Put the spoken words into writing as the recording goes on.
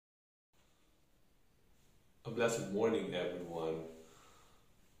Blessed morning, everyone.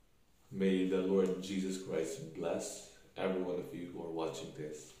 May the Lord Jesus Christ bless every one of you who are watching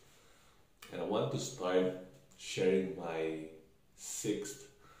this. And I want to start sharing my sixth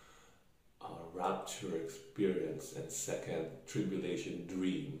rapture experience and second tribulation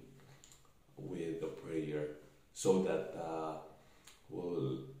dream with a prayer so that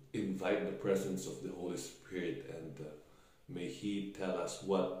we'll invite the presence of the Holy Spirit and may He tell us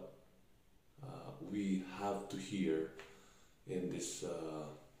what we have to hear in this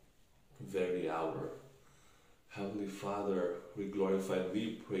very hour. Heavenly Father, we glorify and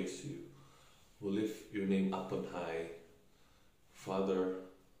we praise you. We lift your name up on high. Father,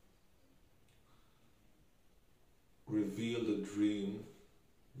 reveal the dream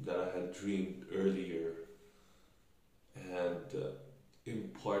that I had dreamed earlier and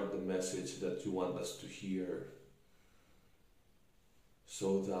impart the message that you want us to hear,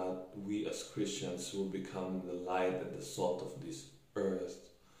 so that we as Christians will become the light and the salt of this earth.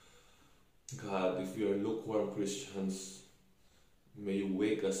 God, if we are lukewarm Christians, may you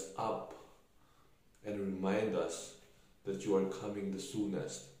wake us up and remind us that you are coming the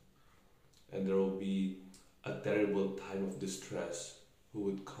soonest, and there will be a terrible time of distress who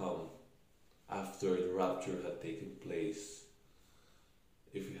would come after the rapture had taken place.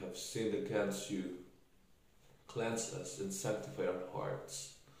 If we have sinned against you, cleanse us and sanctify our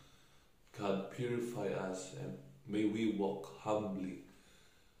hearts. God, purify us, and may we walk humbly,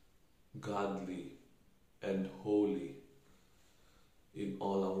 godly, and holy in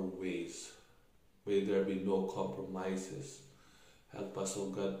all our ways. May there be no compromises. Help us, O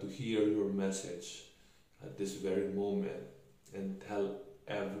God, to hear your message at this very moment and tell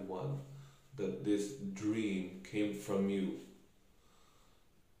everyone that this dream came from you.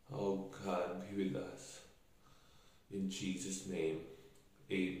 Oh God, be with us. In Jesus' name,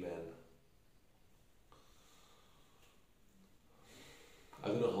 amen. I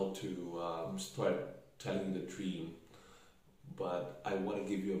don't know how to start telling the dream, but I want to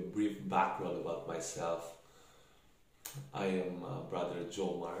give you a brief background about myself. I am Brother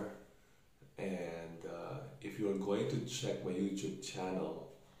Jomar, and if you are going to check my YouTube channel,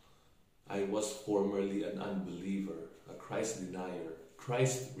 I was formerly an unbeliever, a Christ denier,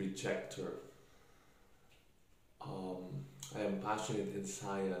 Christ rejecter. I am passionate in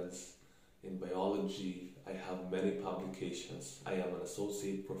science, in biology. I have many publications. I am an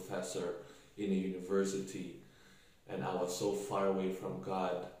associate professor in a university, and I was so far away from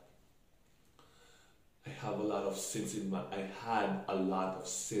God. I had a lot of sins in my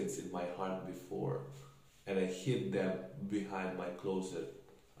heart before, and I hid them behind my closet.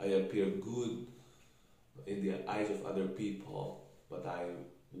 I appeared good in the eyes of other people, but I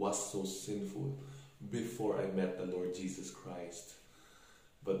was so sinful before I met the Lord Jesus Christ.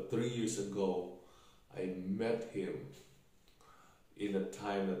 But 3 years ago, I met Him in a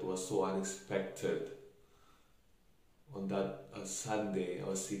time that was so unexpected. On that Sunday, I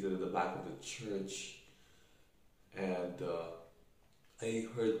was seated at the back of the church, and I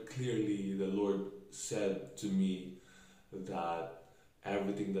heard clearly the Lord said to me that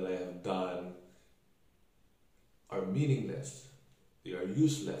everything that I have done are meaningless. They are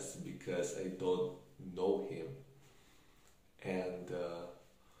useless because I don't know Him. And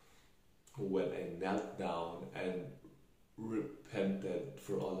when I knelt down and repented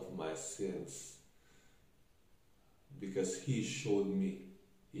for all of my sins, because He showed me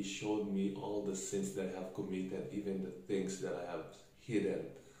all the sins that I have committed, even the things that I have hidden.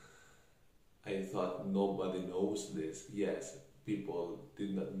 I thought nobody knows this. Yes, people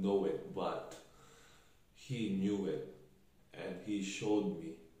did not know it, but He knew it, and He showed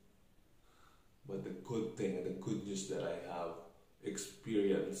me. But the good thing and the good news that I have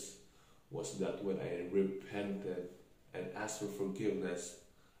experienced was that when I repented and asked for forgiveness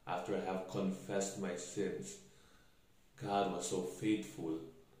after I have confessed my sins, God was so faithful,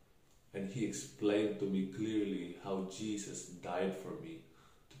 and He explained to me clearly how Jesus died for me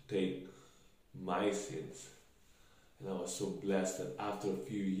to take my sins. And I was so blessed that after a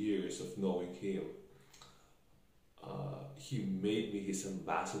few years of knowing Him, He made me His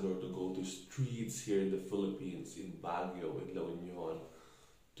ambassador to go to streets here in the Philippines, in Baguio, in La Union,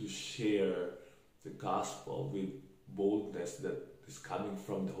 to share the gospel with boldness that is coming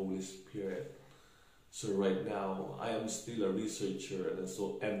from the Holy Spirit. So right now, I am still a researcher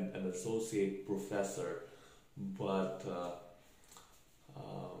and an associate professor, but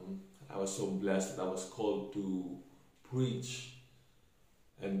I was so blessed that I was called to preach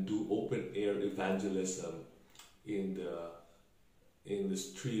and do open air evangelism in the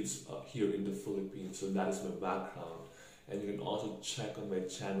streets here in the Philippines. So that is my background, and you can also check on my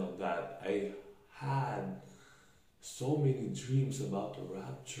channel that I had so many dreams about the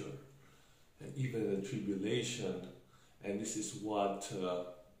rapture and even the tribulation. And this is what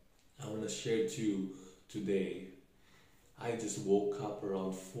I want to share to you today. I just woke up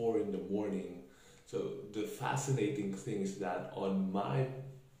around 4 in the morning. So the fascinating thing is that on my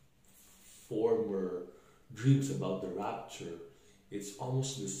former dreams about the rapture, it's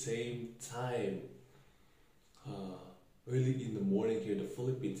almost the same time. Early in the morning here in the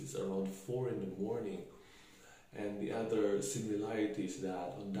Philippines, it's around 4 in the morning. And the other similarity is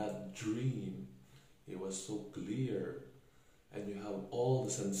that on that dream, it was so clear and you have all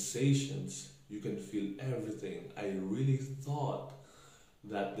the sensations, you can feel everything. I really thought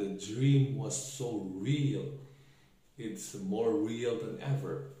that the dream was so real. It's more real than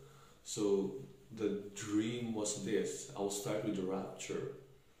ever. So the dream was this. I'll start with the rapture,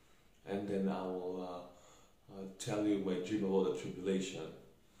 and then I will tell you my dream about the tribulation.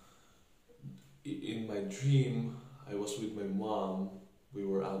 In my dream, I was with my mom. We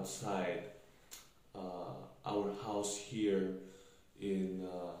were outside our house here in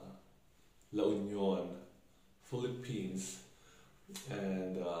La Union, Philippines,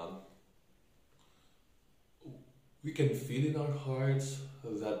 and we can feel in our hearts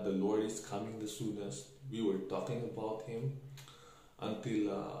that the Lord is coming the soonest. We were talking about Him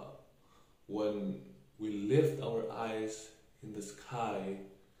until when we lift our eyes in the sky,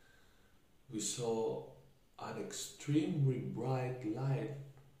 we saw an extremely bright light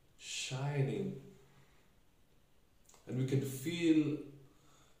shining, and we can feel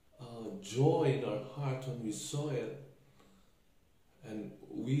joy in our heart when we saw it. And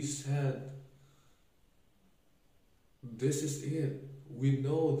we said, this is it. We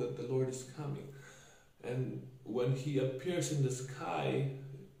know that the Lord is coming. And when He appears in the sky,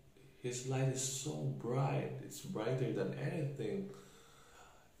 His light is so bright. It's brighter than anything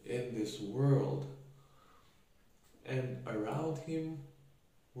in this world. And around Him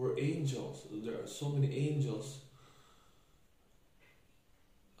were angels. There are so many angels.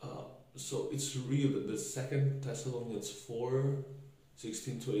 So it's real that the 2 Thessalonians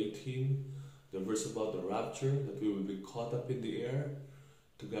 4:16-18, the verse about the rapture, that we will be caught up in the air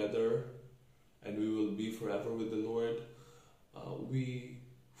together and we will be forever with the Lord. We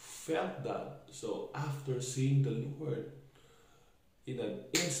felt that. So after seeing the Lord, in an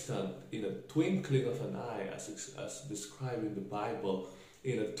instant, in a twinkling of an eye, as described in the Bible,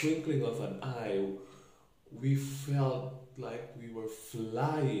 in a twinkling of an eye, we felt like we were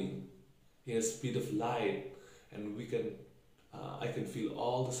flying in a speed of light, and I can feel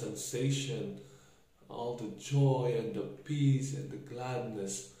all the sensation, all the joy and the peace and the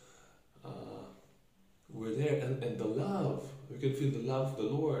gladness were there, and the love. We can feel the love of the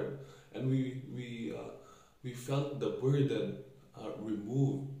Lord, and we felt the burden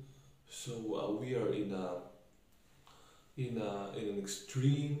removed. So we are in an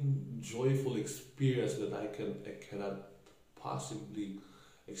extreme joyful experience that I cannot possibly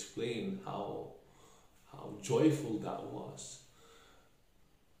explain how joyful that was.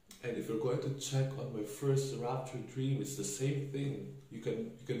 And if you're going to check on my first rapture dream, it's the same thing. You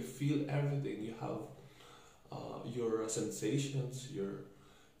can feel everything. You have your sensations, your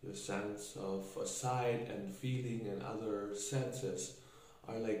sense of sight and feeling and other senses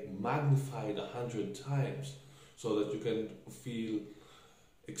are like magnified 100 times, so that you can feel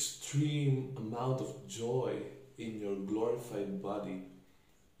extreme amount of joy in your glorified body.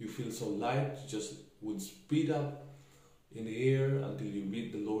 You feel so light, you just would speed up in the air until you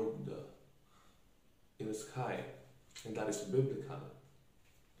meet the Lord in the sky. And that is biblical.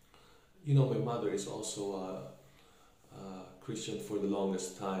 You know, my mother is also a Christian for the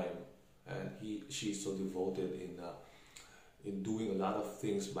longest time, and she's so devoted in doing a lot of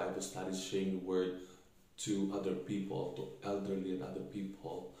things, Bible studies, sharing the word to other people, to elderly and other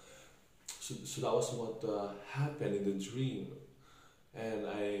people. So that was what happened in the dream. And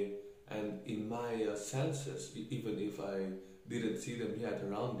in my senses, even if I didn't see them yet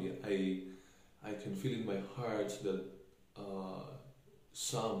around me, I can feel in my heart that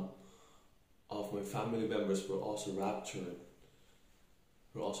some of my family members were also raptured.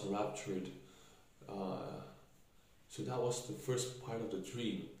 So that was the first part of the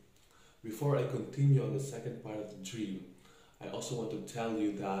dream. Before I continue on the second part of the dream, I also want to tell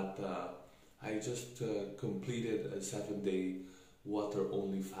you that I just completed a 7-day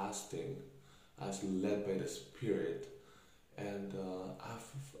water-only fasting as led by the Spirit. And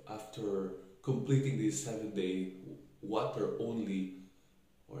after completing this 7-day water-only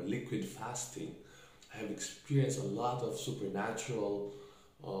or liquid fasting, I have experienced a lot of supernatural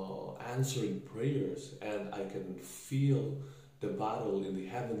answering prayers, and I can feel the battle in the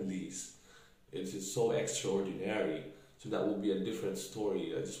heavenlies. It is so extraordinary. So that will be a different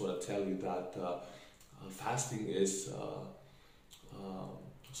story. I just want to tell you that fasting is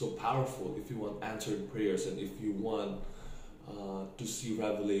so powerful if you want answered prayers, and if you want to see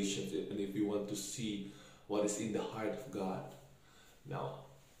revelations, and if you want to see what is in the heart of God. Now,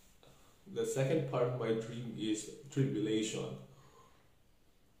 the second part of my dream is tribulation.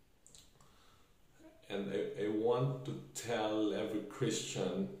 And I want to tell every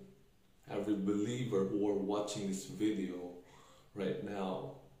Christian, every believer who are watching this video right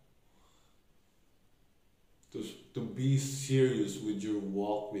now, to be serious with your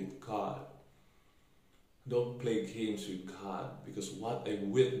walk with God. Don't play games with God, because what I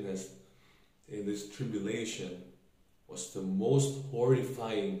witnessed in this tribulation was the most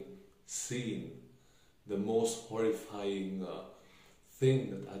horrifying scene, the most horrifying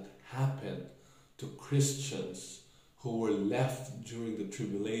thing that had happened to Christians who were left during the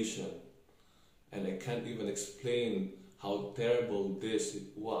tribulation. And I can't even explain how terrible this it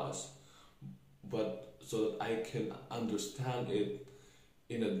was, but so that I can understand it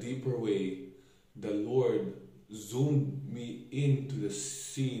in a deeper way, the Lord zoomed me into the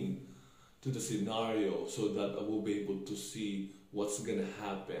scene, to the scenario, so that I will be able to see what's gonna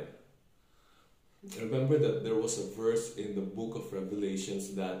happen. Remember that there was a verse in the book of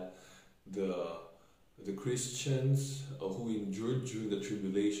Revelations that the Christians who endured during the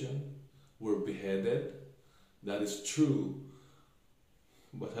tribulation were beheaded. That is true.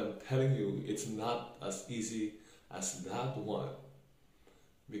 But I'm telling you, it's not as easy as that one.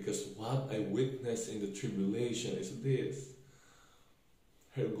 Because what I witnessed in the tribulation is this.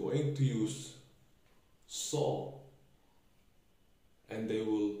 They're going to use Saul. And they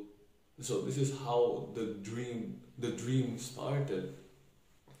will... So this is how the dream started.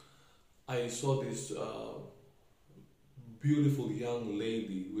 I saw this beautiful young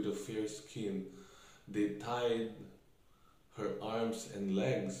lady with a fair skin. They tied her arms and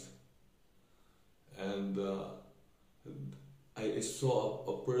legs, and I saw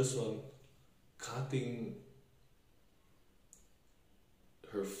a person cutting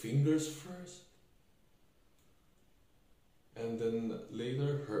her fingers first, and then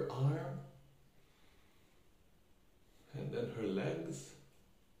later her arm, and then her legs,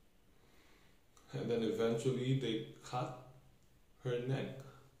 and then eventually they cut her neck.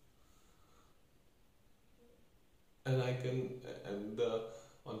 And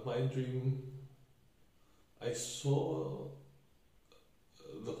on my dream, I saw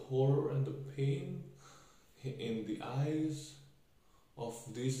the horror and the pain in the eyes of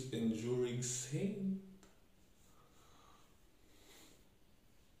this enduring saint.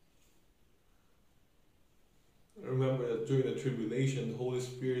 Remember that during the tribulation, the Holy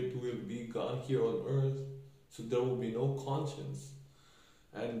Spirit will be gone here on earth, so there will be no conscience.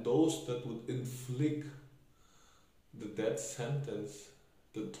 And those that would inflict the death sentence,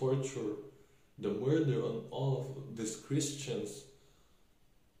 the torture, the murder on all of these Christians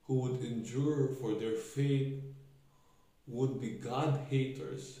who would endure for their faith would be God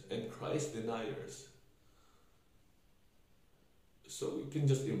haters and Christ deniers. So you can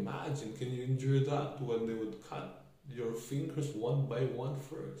just imagine, can you endure that when they would cut your fingers one by one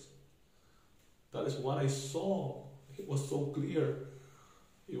first? That is what I saw. It was so clear.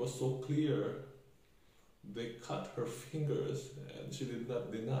 It was so clear. They cut her fingers and she did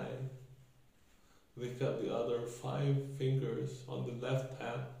not deny. They cut the other 5 fingers on the left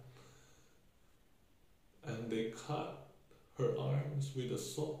hand, and they cut her arms with a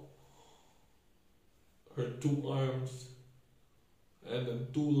saw. Her 2 arms and then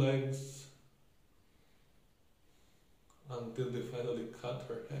 2 legs, until they finally cut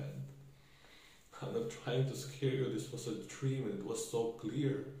her head. I'm not trying to scare you. This was a dream, and it was so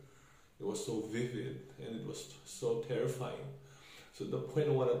clear. It was so vivid, and it was so terrifying. So the point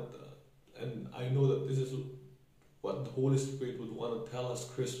I wanted, and I know that this is what the Holy Spirit would want to tell us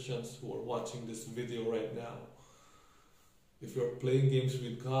Christians who are watching this video right now. If you're playing games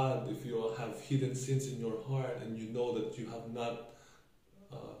with God, if you have hidden sins in your heart, and you know that you have not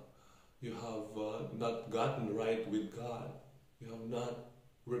gotten right with God, you have not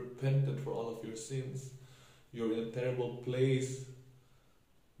repented for all of your sins, you're in a terrible place,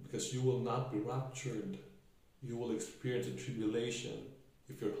 because you will not be raptured. You will experience a tribulation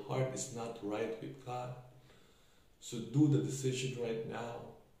if your heart is not right with God. So do the decision right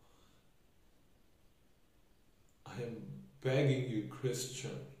now. I am begging you,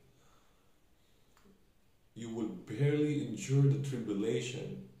 Christian, you will barely endure the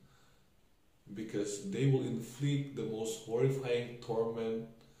tribulation, because they will inflict the most horrifying torment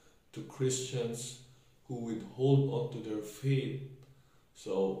to Christians who would hold on to their faith.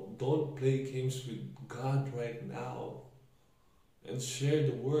 So don't play games with God right now, and share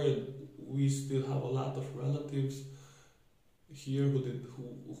the word. We still have a lot of relatives here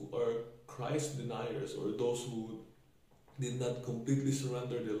who are Christ deniers, or those who did not completely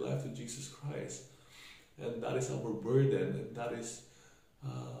surrender their life to Jesus Christ. And that is our burden, and that is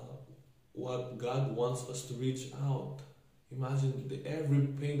what God wants us to reach out. Imagine every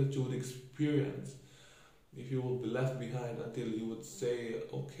pain that you would experience if you will be left behind, until you would say,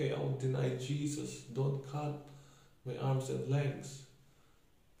 okay, I'll deny Jesus, don't cut my arms and legs.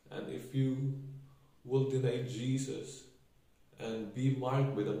 And if you will deny Jesus and be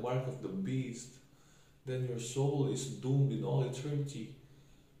marked by the mark of the beast, then your soul is doomed in all eternity.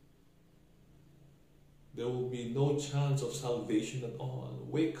 There will be no chance of salvation at all.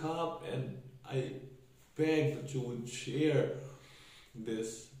 Wake up, and I beg that you would share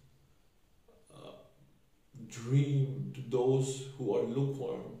this dream to those who are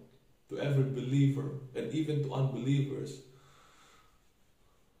lukewarm, to every believer, and even to unbelievers.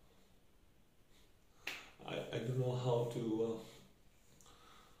 I don't know how to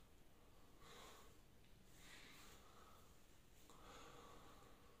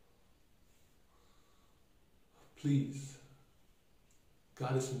please,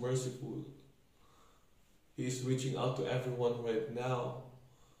 God is merciful. He is reaching out to everyone right now.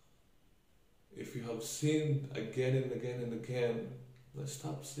 If you have sinned again and again and again, let's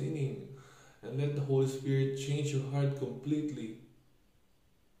stop sinning and let the Holy Spirit change your heart completely.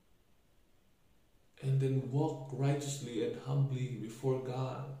 And then walk righteously and humbly before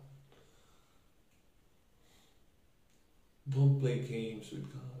God. Don't play games with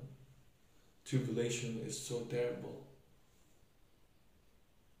God. Tribulation is so terrible.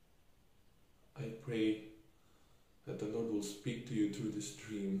 I pray that the Lord will speak to you through this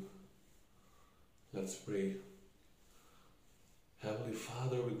dream. Let's pray. Heavenly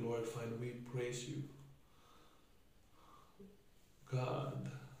Father, we glorify and we praise you. God,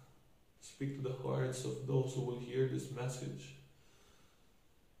 speak to the hearts of those who will hear this message.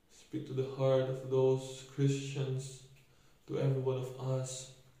 Speak to the heart of those Christians, to every one of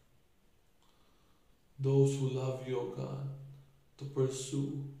us, those who love you, O God, to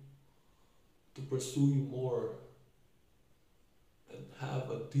pursue you more, and have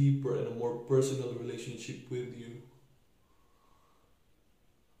a deeper and a more personal relationship with you.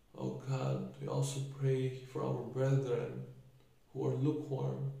 Oh God, we also pray for our brethren who are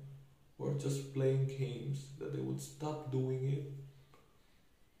lukewarm, who are just playing games, that they would stop doing it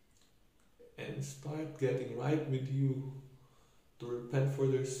and start getting right with you, to repent for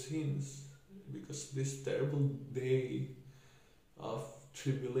their sins, because this terrible day of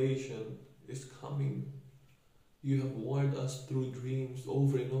tribulation is coming. You have warned us through dreams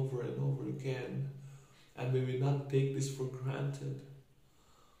over and over and over again, and may we not take this for granted.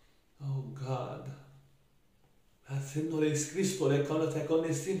 Oh God, Signore Cristo, le conate con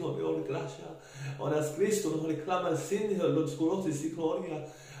il Signore, Lord gracia. Ora Cristo non reclama il Signore, lo scuroti si gloria.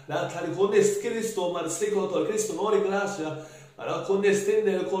 La con Cristo, mar secolo Cristo, non gracia. Ora con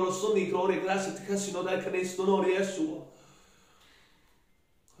estende con lo soni gloria gracia ti casino dal Cristo non Yeshua.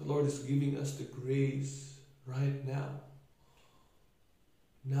 The Lord is giving us the grace right now.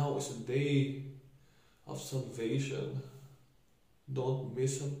 Now is a day of salvation. Don't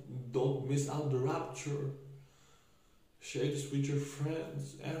miss out the rapture. Share this with your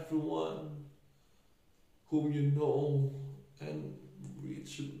friends, everyone whom you know, and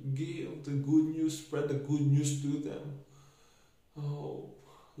give the good news, spread the good news to them. Oh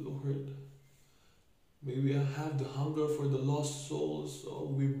Lord, may we have the hunger for the lost souls. Oh,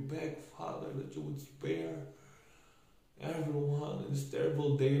 we beg, Father, that you would spare everyone in this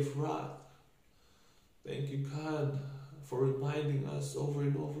terrible day of wrath. Thank you, God, for reminding us over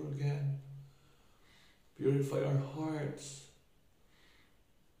and over again. Purify our hearts,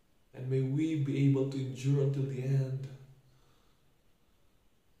 and may we be able to endure until the end.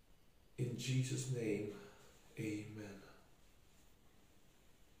 In Jesus' name, amen.